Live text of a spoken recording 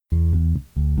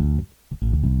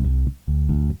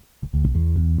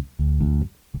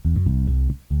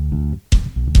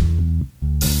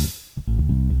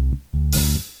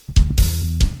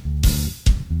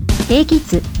Hey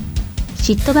kids!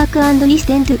 Sit back and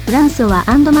listen to François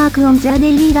and Mark on their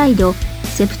daily guide,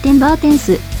 September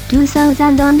 10th,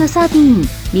 2013.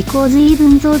 Because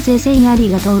even though they say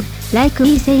arigato, like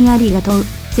we say arigato,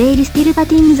 they're still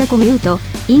cutting the commute,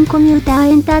 in commuter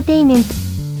entertainment.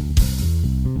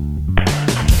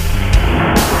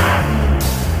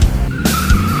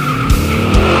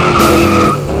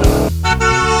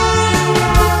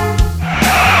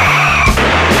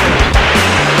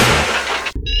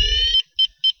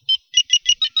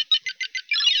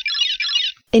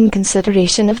 In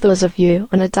consideration of those of you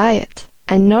on a diet,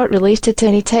 and not related to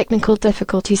any technical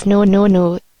difficulties, no,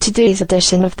 today's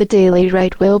edition of the Daily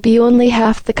Ride will be only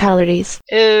half the calories.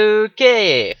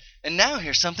 Okay. And now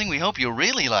here's something we hope you'll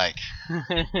really like.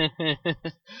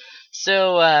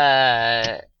 So,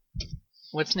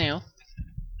 what's new?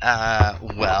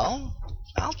 Well,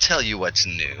 I'll tell you what's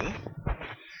new.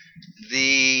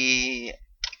 The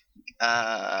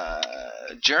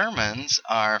Germans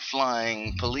are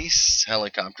flying police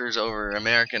helicopters over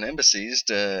American embassies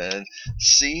to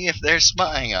see if they're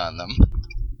spying on them.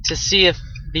 To see if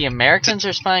the Americans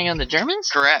are spying on the Germans?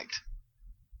 Correct.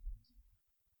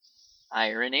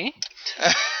 Irony.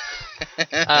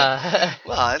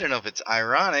 Well, I don't know if it's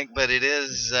ironic, but it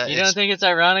is. You don't think it's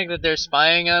ironic that they're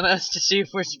spying on us to see if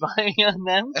we're spying on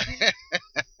them?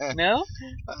 No?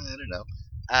 I don't know.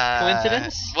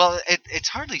 Coincidence? Well, it's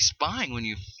hardly spying when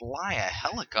you fly a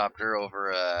helicopter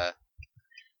over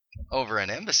an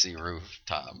embassy roof,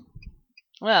 Tom.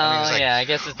 Well, I mean, it's like, yeah, I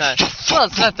guess it's not. Well,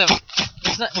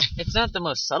 it's not the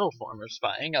most subtle form of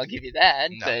spying. I'll give you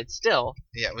that, No. but still.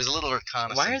 Yeah, it was a little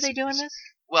reconnaissance. Why are they doing this?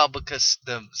 Well, because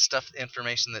the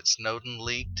information that Snowden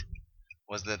leaked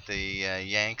was that the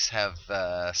Yanks have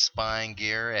spying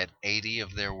gear at 80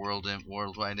 of their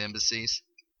worldwide embassies.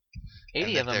 80 and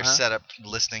of them, they're huh? set up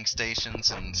listening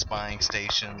stations and spying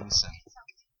stations, and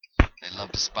they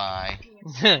love to spy.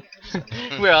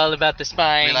 We're all about the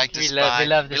spying. We like to spy. We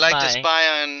love the we spying. like to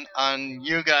spy on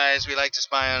you guys. We like to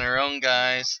spy on our own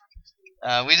guys.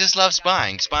 We just love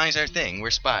spying. Spying's our thing.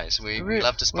 We're spies. We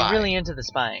love to spy. We're really into the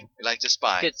spying. We like to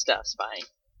spy. Good stuff, spying.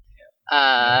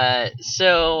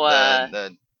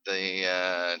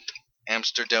 The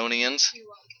Amsterdonians.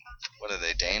 What are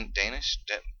they? Danish?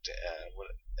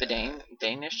 The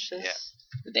Danish? Yeah.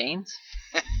 The Danes?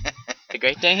 The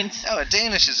Great Danes? Oh, a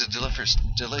Danish is a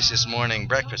delicious morning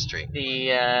breakfast treat.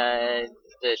 The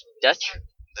Dutch?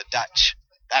 The Dutch.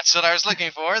 That's what I was looking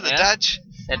for. The Yeah. Dutch.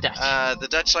 The Dutch. The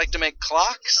Dutch like to make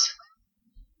clocks.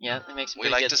 Yeah, that makes We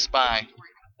like to spy.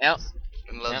 Yep.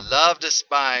 We Yep. love to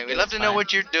spy. We Good love to know spy.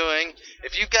 what you're doing.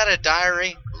 If you've got a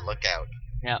diary, look out.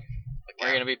 Yep. Look We're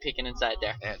out. gonna be peeking inside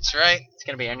there. That's right. It's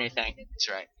gonna be our new thing. That's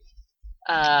right.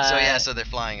 So they're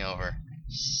flying over.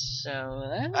 So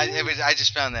I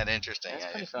just found that interesting. that's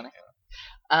pretty funny.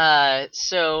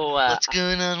 What's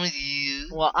going on with you?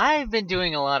 Well, I've been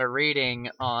doing a lot of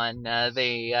reading on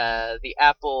the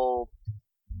Apple.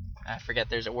 I forget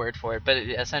there's a word for it, but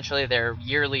essentially their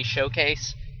yearly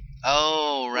showcase.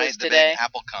 Oh, right, was the today. big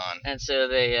AppleCon. And so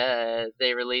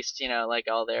they released like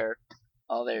all their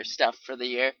stuff for the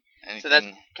year. So that's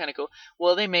kind of cool.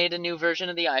 Well, they made a new version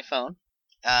of the iPhone.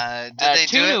 Did they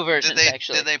two do new it? versions, did they,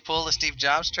 actually. Did they pull the Steve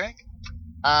Jobs trick?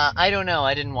 I don't know.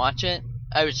 I didn't watch it.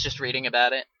 I was just reading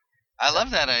about it. I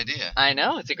love that idea. I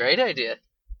know, it's a great idea.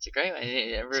 It's a great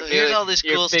idea. So here's all this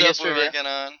cool stuff we're review. working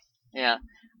on. Yeah.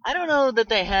 I don't know that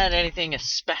they had anything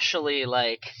especially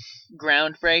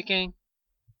groundbreaking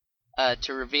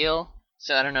to reveal.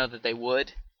 So I don't know that they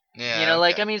would. Yeah.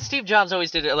 Okay. Steve Jobs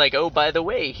always did it oh, by the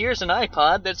way, here's an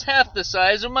iPod that's half the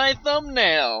size of my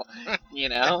thumbnail. You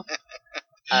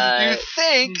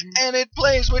think, and it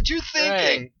plays what you're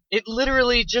thinking. Right. It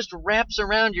literally just wraps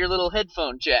around your little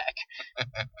headphone jack.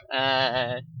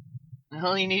 All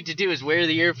you need to do is wear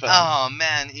the earphones. Oh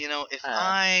man, if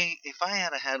I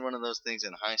had one of those things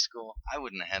in high school, I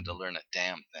wouldn't have had to learn a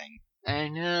damn thing. I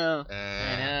know.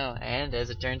 And as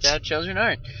it turns out, children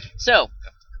aren't. So,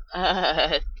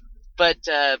 but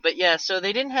yeah, so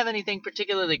they didn't have anything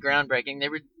particularly groundbreaking.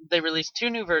 They released two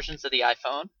new versions of the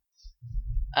iPhone.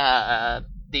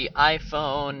 The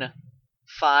iPhone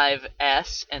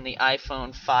 5S and the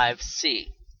iPhone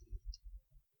 5C.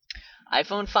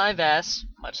 iPhone 5S,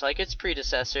 much like its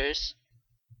predecessors,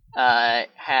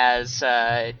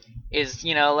 is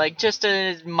just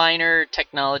a minor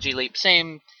technology leap.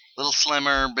 Same. Little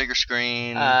slimmer, bigger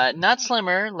screen. Not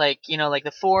slimmer, like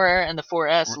the 4 and the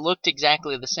 4S looked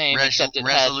exactly the same, except it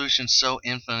resolution so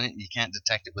infinite you can't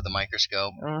detect it with a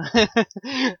microscope.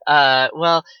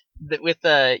 With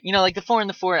the 4 and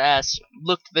the 4S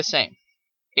looked the same.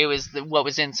 It was what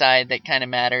was inside that kind of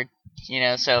mattered.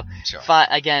 So Sure.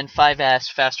 again, 5S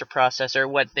faster processor.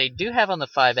 What they do have on the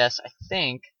 5S, I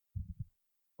think,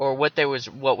 or what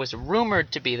was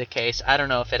rumored to be the case. I don't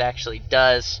know if it actually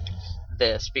does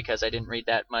this because I didn't read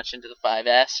that much into the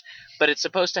 5S, but it's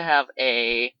supposed to have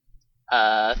a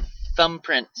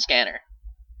thumbprint scanner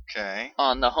Okay.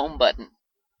 on the home button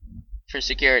for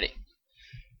security.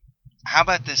 How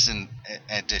about this in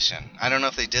addition? I don't know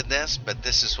if they did this, but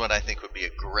this is what I think would be a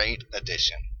great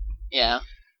addition. Yeah.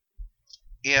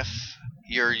 If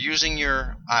you're using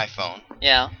your iPhone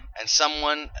Yeah. and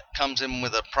someone comes in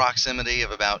with a proximity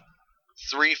of about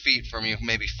 3 feet from you,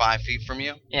 maybe 5 feet from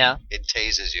you, Yeah. it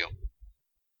tases you.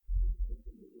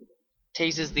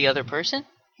 Tases the other person?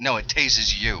 No, it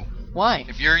tases you. Why?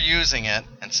 If you're using it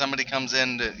and somebody comes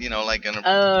in to, like an...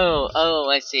 Oh,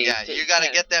 I see. Yeah, you got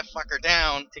to get that fucker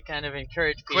down to kind of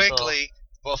encourage people. quickly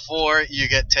before you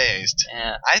get tased.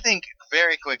 Yeah. I think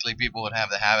very quickly people would have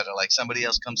the habit of, like, somebody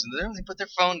else comes in the room, they put their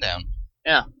phone down.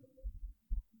 Yeah.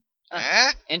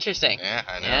 Eh? Interesting. Yeah,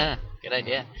 I know. Yeah, good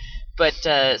idea. But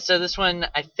so this one,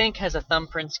 I think, has a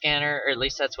thumbprint scanner, or at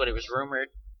least that's what it was rumored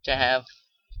to have.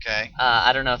 Okay.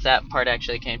 I don't know if that part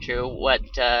actually came true. What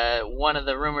one of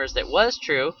the rumors that was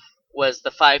true was the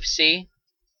 5C.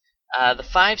 The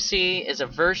 5C is a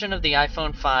version of the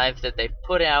iPhone 5 that they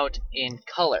put out in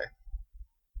color.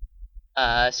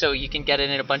 So you can get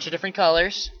it in a bunch of different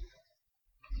colors,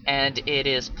 and it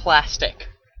is plastic,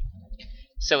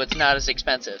 so it's not as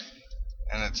expensive.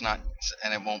 And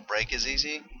it won't break as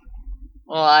easy?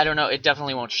 Well, I don't know. It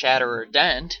definitely won't shatter or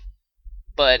dent,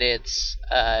 but it's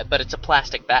a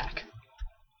plastic back.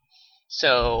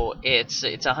 So it's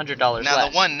 $100 less. Now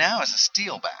the one now is a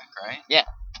steel back, right? Yeah.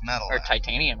 Metal Or back.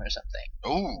 titanium or something.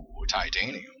 Ooh,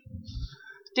 titanium.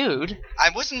 Dude. I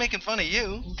wasn't making fun of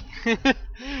you.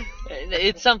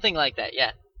 It's something like that,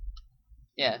 yeah.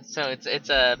 Yeah, so it's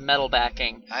a metal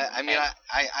backing. I mean,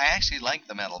 I actually like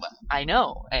the metal back. I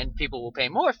know, and people will pay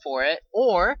more for it,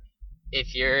 or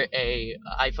if you're a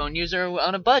iPhone user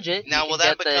on a budget, Now, you will can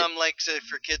that get become like, say,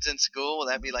 for kids in school? Will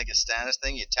that be like a status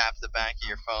thing? You tap the back of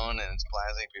your phone and it's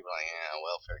plastic. People are like, yeah,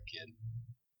 welfare kid.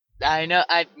 I know,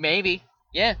 maybe,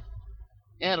 yeah,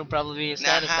 it'll probably be a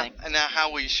status thing. Now,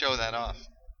 how will you show that off?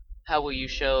 How will you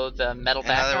show the metal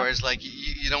back? In other off? words, like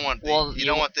you don't want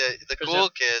the cool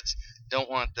kids don't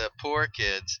want the poor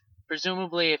kids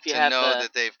presumably if you to have know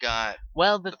that they've got.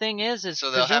 Well, the thing is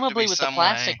so there'll have to presumably be with the some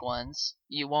plastic way. ones,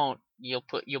 you'll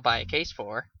buy a case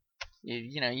for.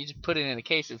 You just put it in a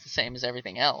case. It's the same as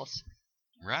everything else.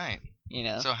 Right.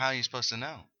 So how are you supposed to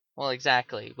know? Well,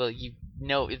 exactly. Well, you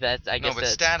know that I guess. No, but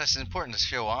status is important to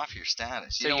show off your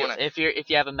status. So you don't want to. if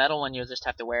you have a metal one, you'll just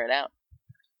have to wear it out.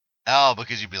 Oh,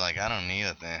 because you'd be like, I don't need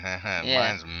it.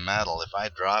 Mine's metal. If I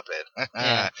drop it,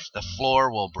 the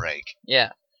floor will break.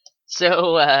 Yeah.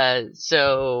 So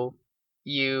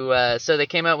they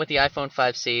came out with the iPhone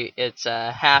 5C. It's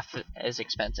half as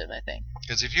expensive, I think.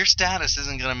 Because if your status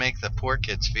isn't going to make the poor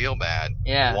kids feel bad,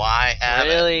 yeah, why have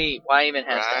it? Why even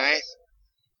have right? status?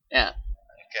 Yeah.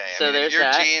 Okay. So there's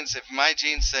that. If my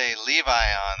jeans say Levi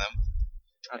on them,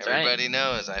 That's everybody right.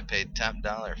 knows I paid top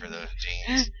dollar for those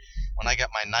jeans. When I got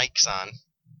my Nikes on.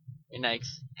 Your Nikes.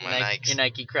 Nikes. Your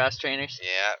Nike Cross trainers.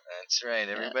 Yeah, that's right.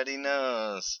 Everybody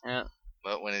knows. Yeah.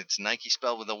 But when it's Nike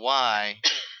spelled with a Y,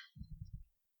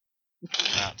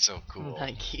 not so cool.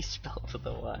 Nike spelled with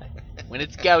a Y. When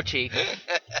it's Gouchy.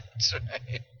 That's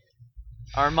right.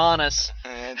 Armanus.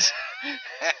 That's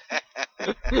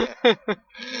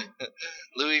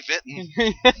Louis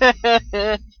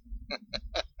Vuitton.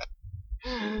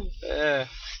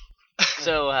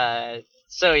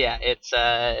 So yeah, it's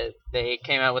they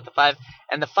came out with the 5,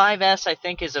 and the 5S I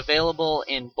think is available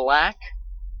in black,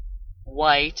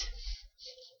 white,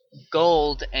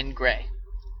 gold, and gray.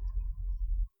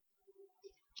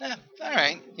 Yeah, all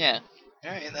right. Yeah.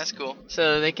 All right, that's cool.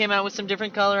 So they came out with some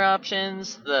different color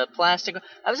options. The plastic.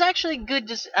 I was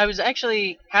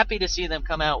actually happy to see them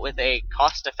come out with a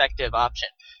cost-effective option,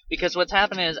 because what's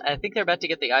happening is I think they're about to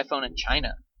get the iPhone in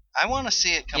China. I want to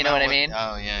see it come out. You know what I mean?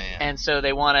 Oh yeah. And so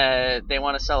they want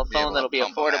to sell a Be able phone to that'll be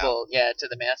pump 'em affordable,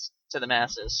 to the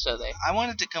masses. So they I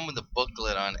wanted to come with a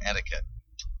booklet on etiquette.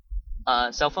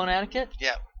 cell phone etiquette.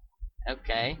 Yeah.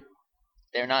 Okay.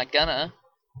 They're not gonna,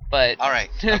 but All right.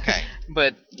 Okay.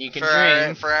 but you can for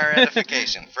dream. our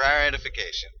edification. For our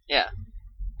edification. Yeah.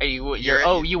 Are you?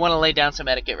 You're- You want to lay down some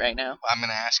etiquette right now? I'm going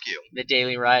to ask you. The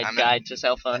Daily Ride I'm Guide to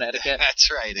Cell Phone Etiquette. That's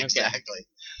right. Exactly.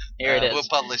 Here it is. We'll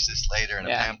publish this later in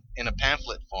Yeah. in a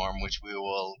pamphlet form, which we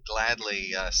will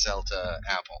gladly sell to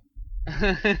Apple.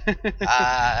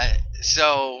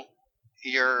 So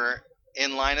you're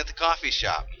in line at the coffee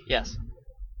shop. Yes.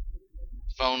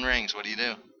 Phone rings. What do you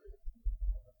do?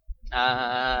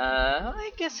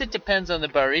 I guess it depends on the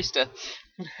barista.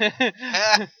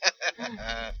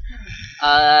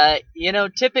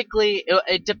 Typically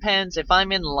it depends. If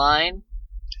I'm in line,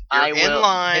 You're I in will.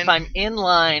 line. If I'm in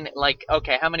line, like,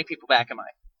 okay, how many people back am I?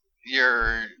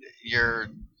 You're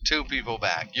 2 people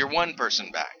back. You're 1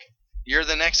 person back. You're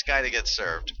the next guy to get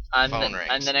served. Phone rings.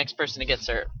 I'm the next person to get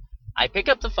served. I pick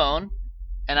up the phone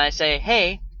and I say,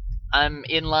 "Hey, I'm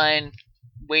in line,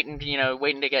 waiting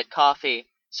to get coffee.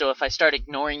 So if I start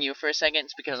ignoring you for a second,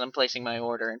 it's because I'm placing my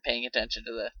order and paying attention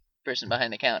to the person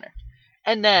behind the counter."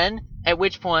 And then, at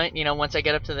which point, once I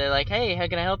get up to there, like, "Hey, how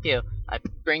can I help you?" I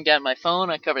bring down my phone,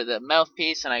 I cover the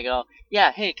mouthpiece, and I go,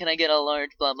 "Yeah, hey, can I get a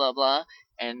large blah blah blah?"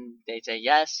 And they say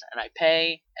yes, and I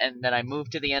pay, and then I move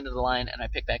to the end of the line and I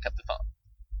pick back up the phone.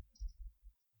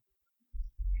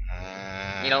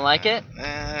 You don't like it?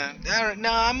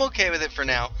 No, I'm okay with it for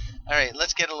now. All right,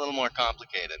 let's get a little more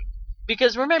complicated.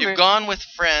 Because remember, You've gone with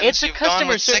friends. it's a You've gone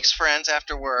customer with 6 friends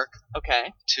after work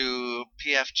okay. to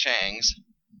P.F. Chang's.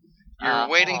 You're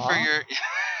waiting for your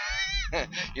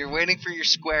you're waiting for your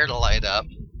square to light up,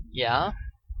 Yeah.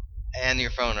 and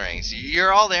your phone rings.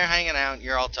 You're all there hanging out.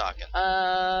 You're all talking.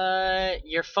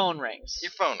 Your phone rings.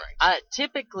 Your phone rings.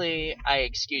 Typically, I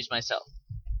excuse myself.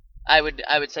 I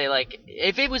would say, like,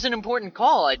 if it was an important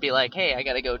call, I'd be like, "Hey, I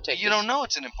gotta go take." You don't know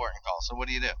it's an important call, so what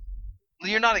do?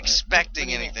 You're not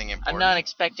expecting anything important. I'm not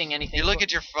expecting anything. You look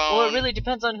at your phone. Well, it really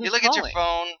depends on who's You look calling. at your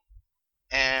phone,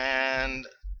 and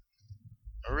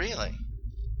really.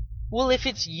 Well, if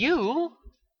it's you,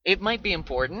 it might be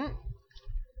important.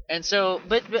 And so,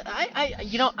 but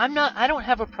I don't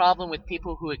have a problem with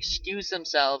people who excuse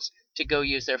themselves to go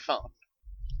use their phone.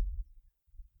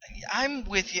 I'm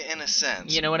with you in a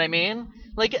sense. You know what I mean?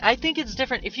 Like, I think it's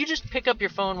different. If you just pick up your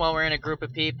phone while we're in a group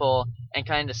of people and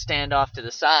kind of stand off to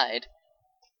the side,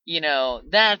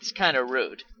 that's kind of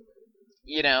rude.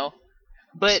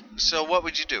 But So what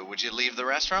would you do? Would you leave the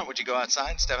restaurant? Would you go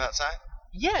outside, step outside?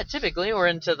 yeah, typically, or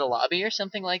into the lobby or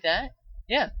something like that.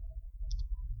 Yeah.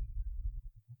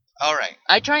 All right.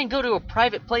 I try and go to a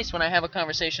private place when I have a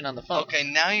conversation on the phone. Okay,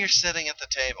 now you're sitting at the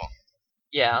table.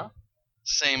 Yeah.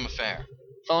 Same affair.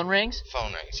 Phone rings?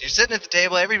 Phone rings. You're sitting at the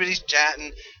table, everybody's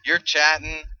chatting, you're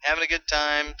chatting, having a good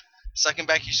time, sucking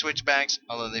back your switchbacks,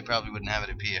 although they probably wouldn't have it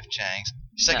at P.F. Chang's.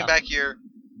 Sucking No. back your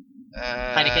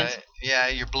Heineken's? Yeah,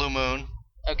 your Blue Moon,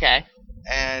 Okay.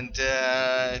 and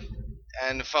the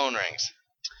phone rings.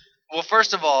 Well,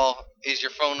 first of all, is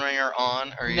your phone ringer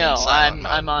on, or are you No, in silent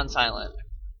mode? I'm on silent.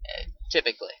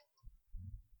 Typically.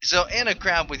 So in a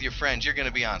crowd with your friends, you're going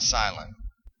to be on silent.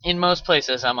 In most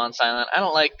places, I'm on silent. I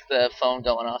don't like the phone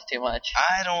going off too much.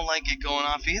 I don't like it going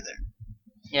off either.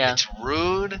 Yeah. It's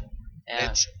rude.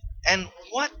 Yeah. And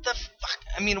what the fuck?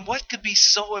 I mean, what could be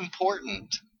so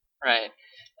important? Right.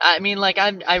 I mean, like,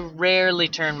 I rarely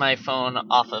turn my phone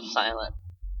off of silent.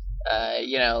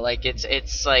 Like,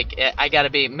 it's like, I gotta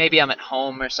be, maybe I'm at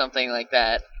home or something like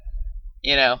that.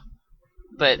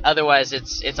 But otherwise,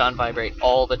 it's on vibrate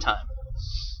all the time.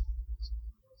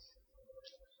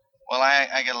 Well,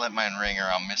 I gotta let mine ring or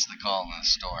I'll miss the call in the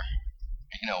store.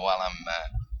 While I'm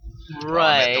at the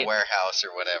Right. warehouse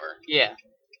or whatever. Yeah.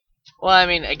 Well, I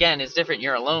mean, again, it's different.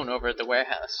 You're alone over at the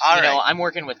warehouse. All right. I'm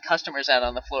working with customers out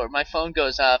on the floor. My phone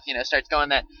goes off, starts going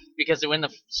that, because when the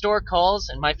store calls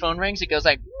and my phone rings, it goes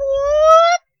like,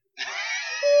 whoop,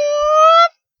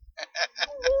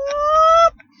 whoop.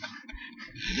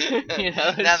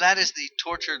 Now that is the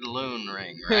tortured loon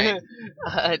ring, right?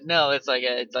 No, it's like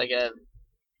a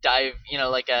dive,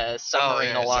 like a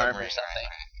submarine alarm submarine, or something.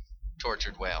 right.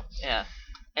 Tortured whale. Yeah.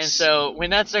 And so when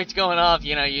that starts going off,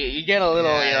 you get a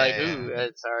little, Yeah, you're like, yeah.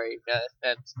 ooh, sorry,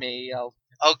 that's me.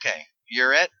 Okay,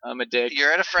 I'm a dick.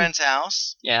 you're at a friend's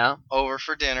house Yeah. over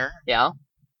for dinner, Yeah.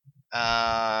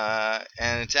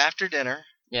 and it's after dinner.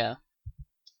 Yeah.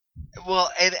 Well,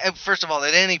 first of all,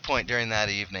 at any point during that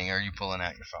evening, are you pulling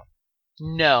out your phone?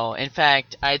 No, in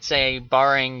fact, I'd say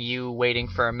barring you waiting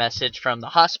for a message from the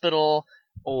hospital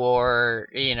or,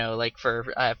 like for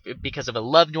because of a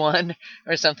loved one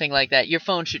or something like that, you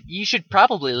should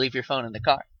probably leave your phone in the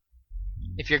car.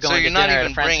 If you're going So you're to not dinner at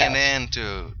even a friend's bringing house. in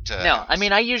to No, I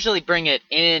mean, I usually bring it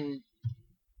in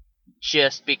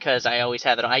just because I always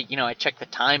have it. I check the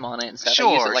time on it and stuff.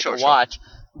 I use it like Sure. a watch,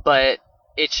 but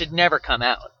it should never come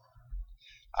out.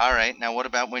 All right, now what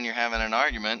about when you're having an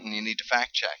argument and you need to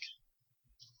fact check?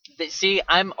 See,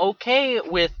 I'm okay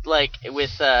with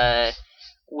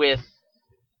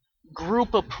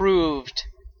group approved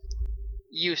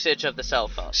usage of the cell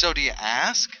phone. So do you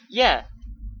ask? Yeah.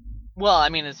 Well, I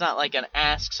mean, it's not like an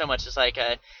ask so much as like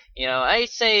I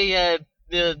say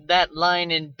that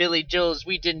line in Billy Joel's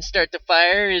 "We Didn't Start the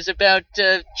Fire" is about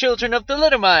children of the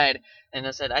Little Mind. And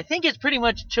I said, I think it's pretty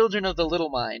much children of the Little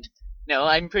Mind. No,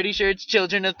 I'm pretty sure it's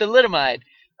children of the Little Mind.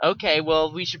 Okay,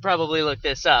 well, we should probably look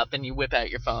this up. And you whip out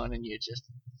your phone and you just...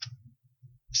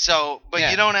 So, but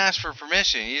Yeah. you don't ask for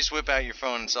permission. You just whip out your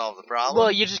phone and solve the problem.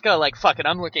 Well, you just go like, fuck it,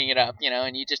 I'm looking it up,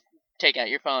 and you just take out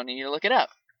your phone and you look it up.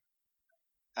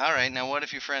 All right. Now, what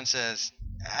if your friend says,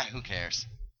 who cares?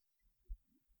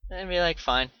 And be like,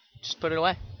 fine, just put it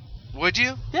away. Would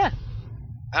you? Yeah.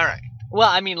 All right. Well,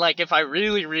 I mean, like, if I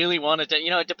really, really wanted to,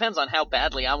 it depends on how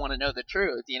badly I want to know the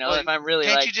truth. Well, If I'm really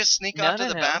Can't you just sneak no, off to no,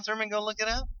 the no. bathroom and go look it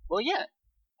up? Well, yeah.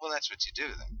 Well, that's what you do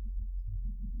then.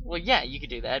 Well, yeah, you could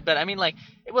do that, but I mean, like,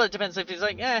 well, it depends if he's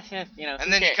like, And who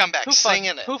then you cares? come back Who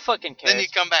singing it. Who fucking cares? Then you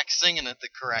come back singing it the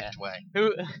correct way.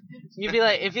 Who? You'd be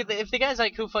like, if the guy's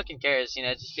like, who fucking cares?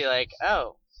 Just be like,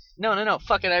 oh, no,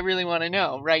 fuck it, I really want to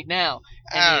know right now.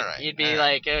 And All right, you'd be all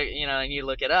like, and you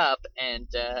look it up, and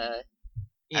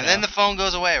And then the phone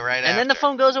goes away right after. and then the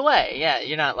phone goes away. Yeah,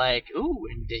 you're not like, ooh,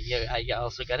 and I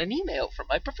also got an email from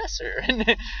my professor. And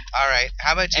All right.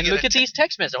 How about you look at these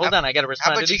text messages. Hold on, I got to How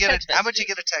respond about to you these get text a How about messages.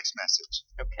 you get a text message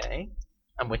Okay,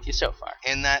 I'm with you so far.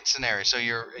 in that scenario? So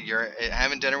you're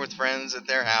having dinner with friends at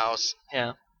their house.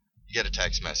 Yeah. You get a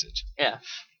text message. Yeah.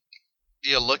 Do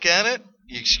you look at it?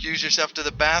 You excuse yourself to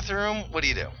the bathroom? What do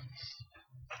you do?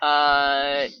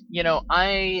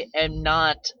 I am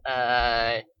not.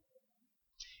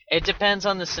 It depends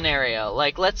on the scenario.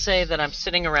 Like, let's say that I'm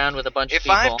sitting around with a bunch of If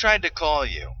people. I've tried to call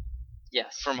you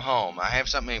Yes. from home, I have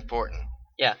something important.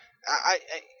 Yeah.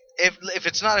 If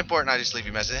it's not important, I just leave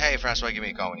you a message. Hey, Francois, give me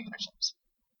a call when you finish this.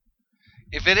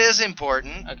 If it is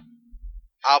important, Okay.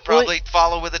 I'll probably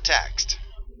follow with a text.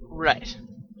 Right.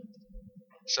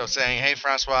 So saying, hey,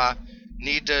 Francois,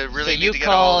 need to So you get a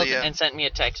hold called of you. and sent me a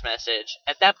text message.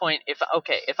 At that point,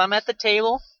 if I'm at the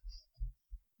table,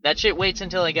 that shit waits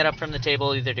until I get up from the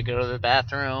table, either to go to the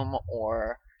bathroom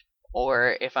or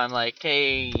if I'm like,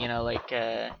 hey,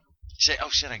 Say, oh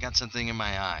shit, I got something in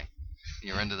my eye.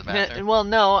 You run to the bathroom. well,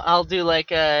 no, I'll do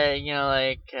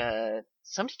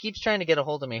somebody keeps trying to get a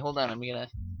hold of me. Hold on, I'm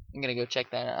gonna go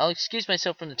check that out. I'll excuse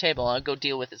myself from the table. I'll go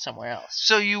deal with it somewhere else.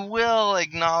 So you will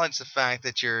acknowledge the fact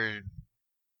that you're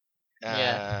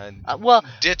Well,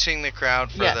 ditching the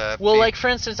crowd for yeah. the Well, peop- like for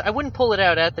instance, I wouldn't pull it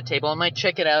out at the table. I might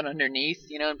check it out underneath,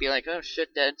 and be like, "Oh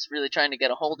shit, Dad's really trying to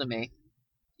get a hold of me."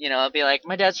 I'll be like,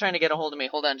 "My dad's trying to get a hold of me.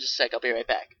 Hold on, just a sec. I'll be right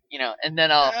back." And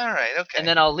then All right, okay. and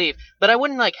then I'll leave. But I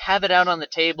wouldn't like have it out on the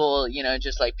table,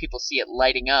 just like people see it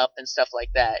lighting up and stuff like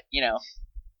that,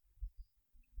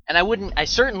 And I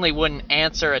certainly wouldn't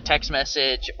answer a text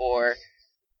message or,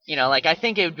 I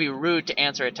think it would be rude to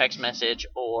answer a text message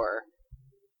or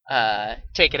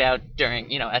take it out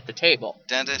during, at the table.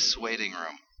 Dentist's waiting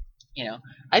room.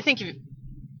 I think if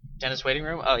dentist waiting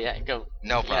room, oh yeah, go.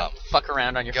 No problem. Fuck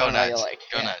around on your Go phone all you nuts. like.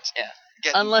 Go Yeah, nuts. Yeah.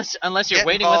 Get, Unless you're get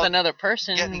waiting involved- with another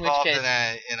person, get in which involved case. in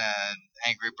a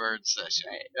Angry Bird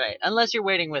session. Right. Unless you're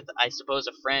waiting with, I suppose,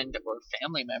 a friend or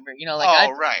family member.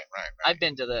 Right. I've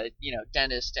been to the,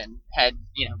 dentist and had,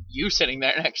 you sitting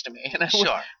there next to me, and I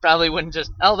Sure. probably wouldn't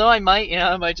just. Although I might,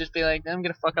 I might just be like, I'm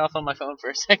gonna fuck off on my phone for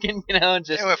a second, and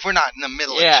just. If we're not in the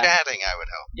middle Yeah. of chatting, I would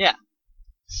hope.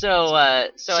 So I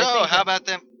think. How about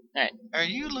them? All right. Are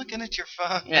you looking at your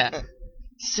phone? Yeah.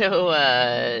 So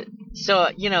I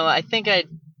think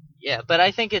but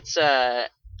I think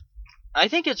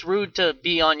it's rude to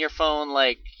be on your phone,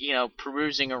 like,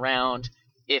 perusing around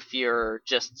if you're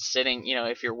just sitting,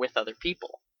 if you're with other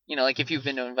people, like if you've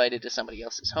been invited to somebody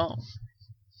else's home,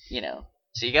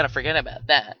 so you got to forget about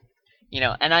that,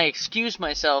 and I excuse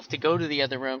myself to go to the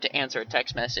other room to answer a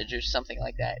text message or something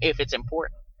like that if it's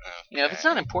important. If it's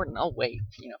not important, I'll wait,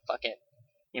 fuck it.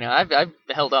 I've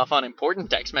held off on important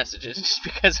text messages just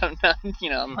because I'm not,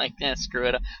 I'm like, screw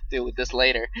it, I'll deal with this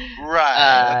later.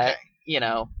 Right. Okay.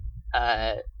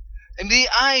 And the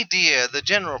idea, the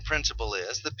general principle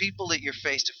is the people that you're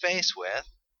face to face with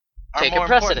are Take more a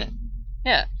precedent. important.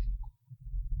 Yeah.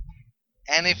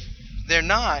 And if they're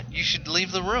not, you should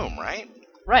leave the room, right?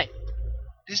 Right.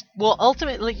 Just- Well,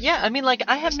 ultimately, yeah. I mean, like,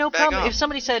 I have Just no back problem off. if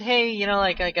somebody said, "Hey,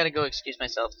 I gotta go excuse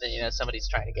myself. That somebody's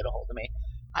trying to get a hold of me."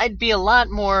 I'd be a lot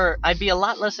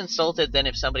less insulted than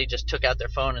if somebody just took out their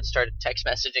phone and started text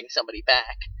messaging somebody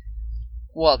back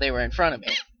while they were in front of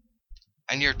me.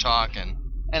 And you're talking.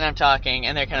 And I'm talking,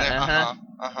 and they're kind And of, they're,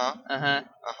 uh-huh. uh-huh.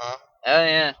 Oh,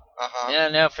 yeah. Uh-huh. Yeah,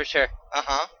 no, for sure.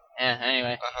 Uh-huh. Yeah,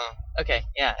 anyway. Uh-huh. Okay,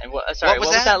 yeah. And sorry, was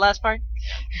what was that? that last part?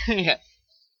 Yeah.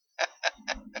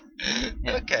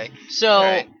 Yeah. Okay. So,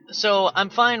 Alright. so I'm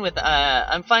fine with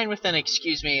an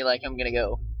excuse me, like I'm gonna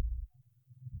go.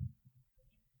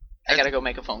 I gotta go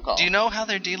make a phone call. Do you know how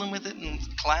they're dealing with it in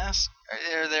class?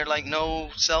 Are there like no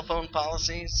cell phone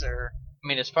policies or? I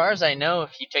mean, as far as I know,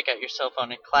 if you take out your cell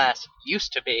phone in class,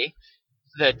 used to be,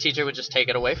 the teacher would just take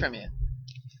it away from you.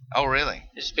 Oh, really?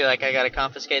 Just be like, I gotta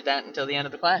confiscate that until the end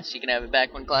of the class. You can have it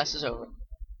back when class is over.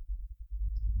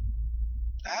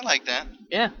 I like that.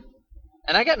 Yeah.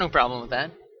 And I got no problem with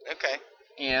that. Okay.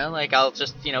 You know, like I'll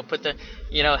just, put the,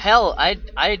 hell,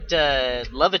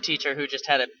 I'd love a teacher who just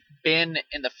had a bin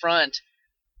in the front,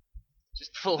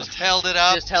 just full Just held it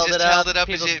up. Just held it up.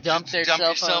 People People dump their dump cell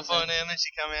your cell phones phone in. in as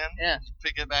you come in. Yeah.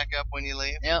 Pick it back up when you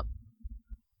leave. Yep.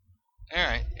 All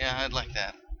right. Yeah, I'd like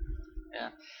that. Yeah.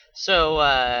 So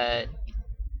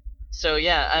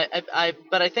yeah,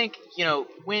 but I think,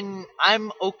 when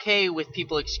I'm okay with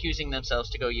people excusing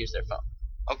themselves to go use their phone.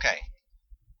 Okay.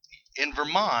 In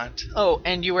Vermont. Oh,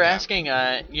 and you were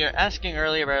Yeah. you're asking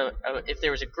earlier about if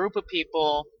there was a group of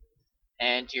people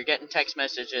and you're getting text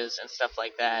messages and stuff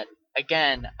like that.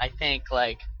 Again, I think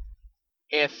like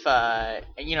if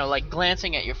like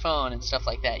glancing at your phone and stuff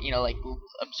like that, like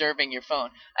observing your phone.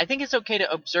 I think it's okay to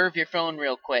observe your phone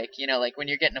real quick, like when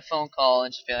you're getting a phone call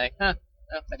and just be like, oh,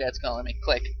 my dad's calling me,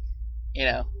 click.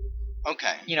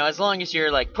 Okay. As long as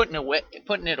you're like putting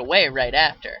it away right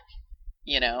after.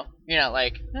 You're not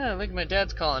like, oh, look, my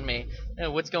dad's calling me.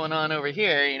 What's going on over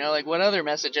here? Like, what other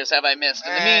messages have I missed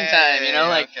in the meantime?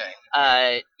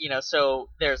 Okay. So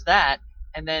there's that,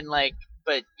 and then like,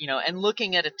 but and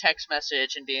looking at a text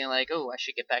message and being like, oh, I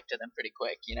should get back to them pretty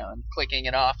quick, and clicking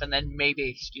it off, and then maybe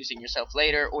excusing yourself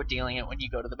later or dealing it when you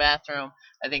go to the bathroom.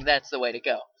 I think that's the way to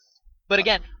go. But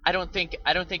again, I think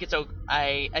it's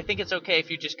okay. I think it's okay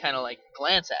if you just kind of like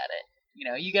glance at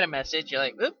it. You get a message, you're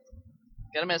like, oop.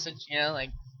 Got a message, like,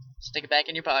 stick it back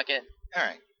in your pocket. All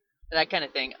right. That kind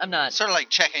of thing. I'm not. Sort of like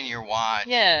checking your watch.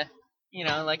 Yeah.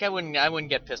 Like I wouldn't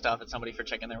get pissed off at somebody for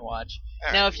checking their watch.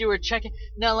 All Now, right. if you were checking,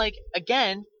 like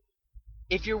again,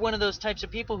 if you're one of those types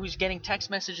of people who's getting text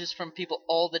messages from people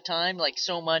all the time, like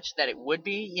so much that it would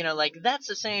be, like that's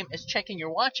the same as checking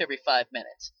your watch every 5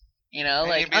 minutes. And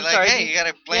Like you'd be I'm like, sorry. hey, you got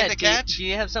a plane to do you- catch? Do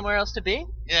you have somewhere else to be?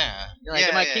 Yeah. Like,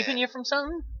 am I keeping you from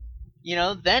something?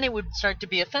 Then it would start to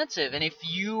be offensive. And if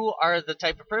you are the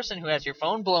type of person who has your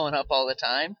phone blowing up all the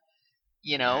time,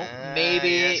 maybe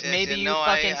yes, maybe you no,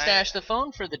 fucking I- stash the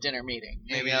phone for the dinner meeting.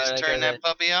 Maybe You know, just like, turn that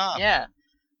puppy off. Yeah.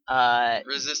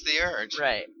 Resist the urge.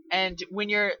 Right. And when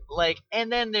you're like,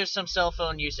 and then there's some cell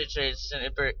phone usage that's,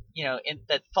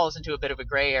 that falls into a bit of a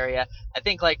gray area. I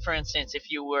think, like, for instance,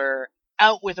 if you were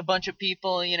out with a bunch of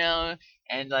people,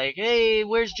 and like, hey,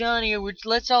 where's Johnny? Or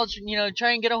let's all,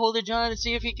 try and get a hold of John and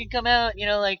see if he can come out.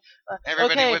 Everybody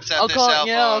okay, whips out I'll their call, cell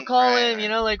I'll phone. call Right,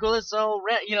 him. right. Like, well, let's all,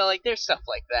 like, there's stuff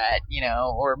like that.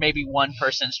 Or maybe one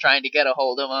person's trying to get a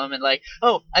hold of him, and like,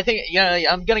 oh, I think,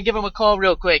 I'm gonna give him a call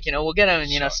real quick. We'll get him, and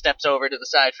Sure. steps over to the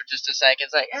side for just a second.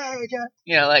 It's like, hey,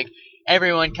 John. Like,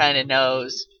 everyone kind of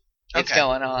knows it's Okay.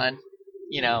 going on.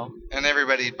 And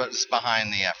everybody but's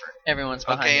behind the effort. Everyone's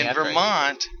behind Okay, the in effort.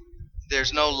 Vermont,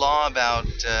 there's no law about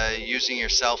using your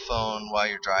cell phone while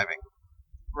you're driving.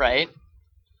 Right.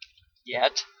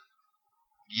 Yet.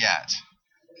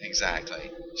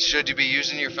 Exactly. Should you be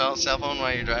using your cell phone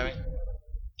while you're driving?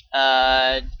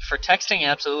 For texting,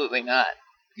 absolutely not.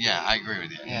 Yeah, I agree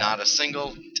with you. Yeah. Not a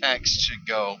single text should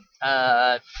go.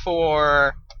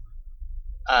 For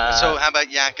So how about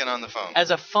yakking on the phone?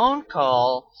 as a phone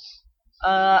call,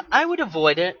 I would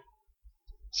avoid it.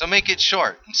 So make it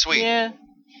short and sweet. Yeah.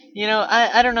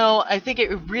 I don't know. I think it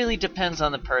really depends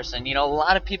on the person. A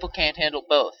lot of people can't handle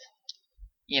both.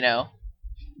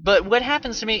 But what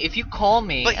happens to me if you call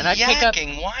me But and I pick up?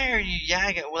 yakking, why are you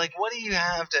yakking? Like, what do you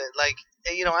have to like?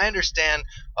 I understand.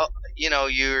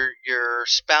 Your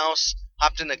spouse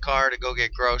hopped in the car to go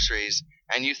get groceries,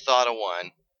 and you thought of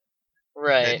one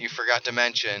Right. that you forgot to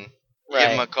mention. You Right.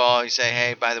 give them a call. You say,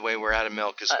 "Hey, by the way, we're out of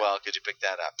milk as well. Could you pick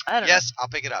that up?" I don't know. Yes, I'll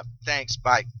pick it up. Thanks.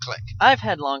 Bye. Click. I've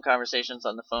had long conversations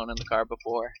on the phone in the car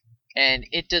before, and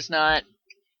it does not,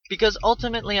 because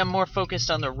ultimately I'm more focused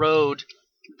on the road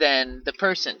than the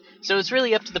person. So it's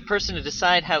really up to the person to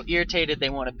decide how irritated they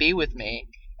want to be with me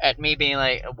at me being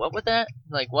like, what was that?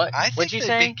 Like, what? I What'd think you the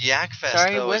say? big yak fest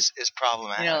Sorry, though what? is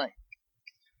problematic. Like,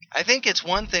 I think it's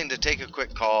one thing to take a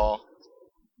quick call.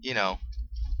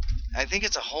 I think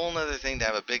it's a whole nother thing to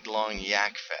have a big long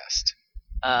yak fest.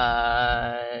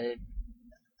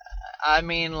 I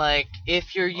mean, like,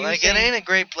 if you're using, Like, it ain't a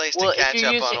great place to well, catch if you're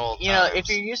up using, on old times. if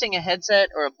you're using a headset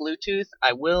or a Bluetooth,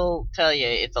 I will tell you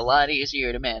it's a lot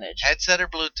easier to manage. Headset or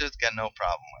Bluetooth, got no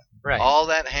problem with. Right. All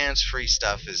that hands-free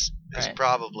stuff is Right.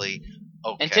 probably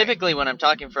okay. And typically, when I'm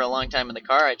talking for a long time in the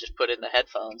car, I just put in the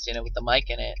headphones, with the mic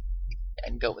in it,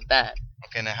 and go with that.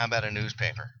 Okay, now how about a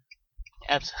newspaper?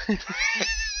 Absolutely.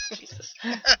 Jesus.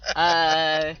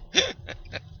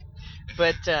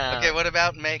 But Okay, what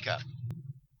about makeup?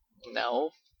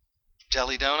 no,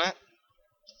 Jelly donut?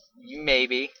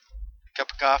 maybe.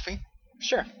 Cup of coffee?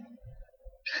 Sure.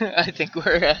 I think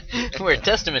we're a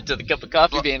testament to the cup of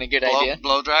coffee Blow- being a good idea.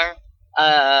 Blow dryer?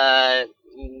 I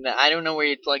don't know where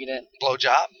you'd plug it in. Blow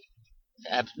job?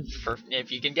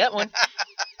 If you can get one.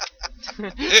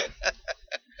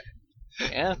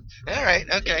 Yeah. All right.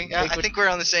 Okay. Yeah, I think we're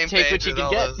on the same Take page what you with can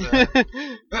all get.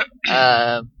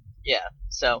 those. Yeah.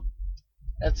 So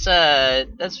that's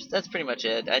pretty much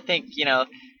it. I think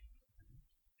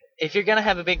if you're gonna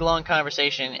have a big long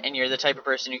conversation and you're the type of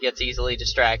person who gets easily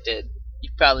distracted, you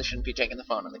probably shouldn't be taking the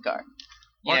phone in the car.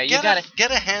 Or You get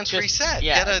gotta a hands-free set.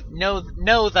 Yeah. Get a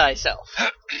know thyself.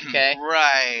 Okay.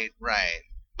 Right.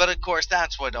 But of course,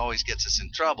 that's what always gets us in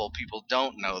trouble. People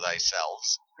don't know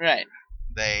themselves. Right.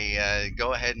 They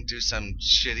go ahead and do some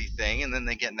shitty thing, and then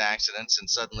they get in accidents, and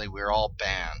suddenly we're all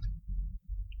banned.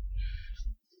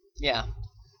 Yeah.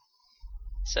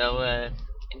 So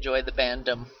enjoy the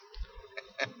bandom.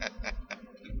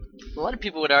 A lot of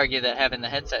people would argue that having the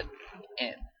headset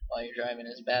in while you're driving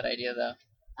is a bad idea, though.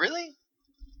 Really?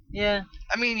 Yeah.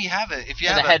 I mean, you have it. If you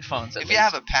Or have the headphones. if you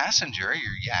have a passenger,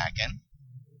 you're yakking.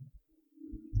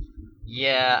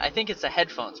 Yeah, I think it's the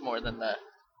headphones more than the.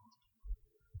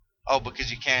 Oh, because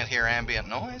you can't hear ambient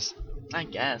noise? I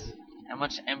guess. How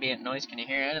much ambient noise can you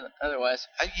hear otherwise?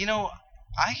 I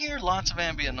hear lots of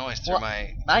ambient noise through Well,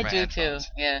 my. I my do headphones.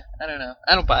 too. Yeah, I don't know.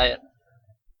 I don't buy it.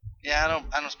 Yeah, I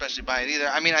don't especially buy it either.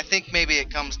 I mean, I think maybe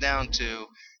it comes down to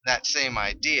that same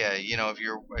idea. If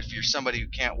you're somebody who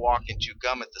can't walk and chew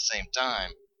gum at the same time,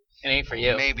 It ain't for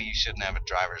you. maybe you shouldn't have a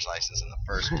driver's license in the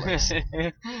first place.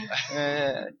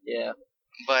 Yeah.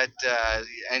 But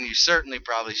and you certainly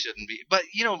probably shouldn't be. But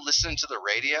listen to the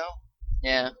radio.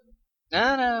 Yeah.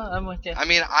 No, I'm with you. I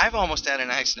mean, I've almost had an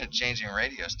accident changing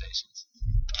radio stations.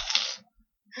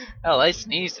 Hell, I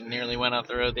sneezed and nearly went off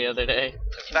the road the other day.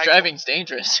 In fact, Driving's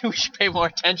dangerous. We should pay more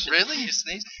attention. Really, you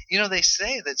sneeze? They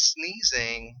say that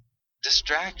sneezing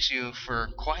distracts you for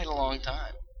quite a long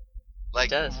time,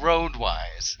 like does.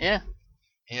 road-wise. Yeah.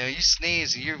 You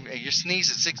sneeze, you sneeze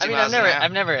at 60 I mean, miles an hour.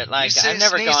 I've never sneeze gone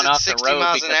at off the 60 road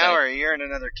miles because an hour. You're in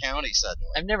another county suddenly.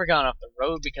 I've never gone off the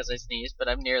road because I sneezed, but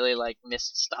I've nearly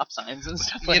missed stop signs and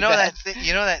stuff like that.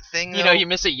 You know that thing. You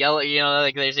miss a yellow.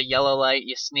 Like there's a yellow light.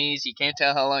 You sneeze. You can't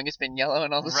tell how long it's been yellow,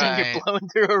 and all of a sudden you're Right. blowing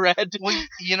through a red. Well,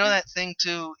 you know that thing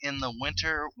too in the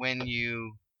winter when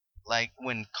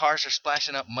when cars are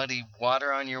splashing up muddy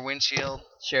water on your windshield,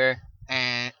 Sure.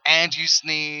 and you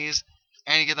sneeze.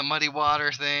 And you get the muddy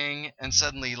water thing, and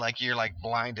suddenly, you're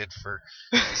blinded for.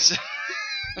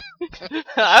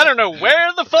 I don't know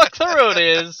where the fuck the road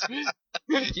is,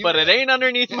 but it ain't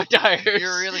underneath my tires. You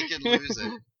really can lose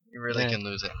it. You really can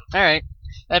lose it. All right.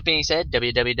 That being said,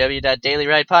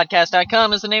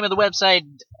 www.dailyridepodcast.com is the name of the website,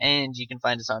 and you can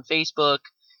find us on Facebook.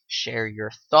 Share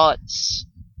your thoughts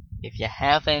if you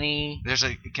have any.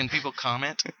 Can people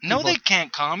comment? No, they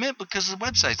can't comment because the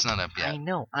website's not up I yet.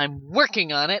 know. I'm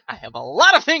working on it. I have a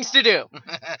lot of things to do.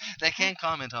 They can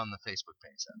comment on the Facebook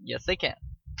page. Yes, they can.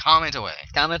 Comment away.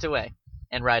 Comment away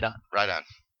and ride on. Right on.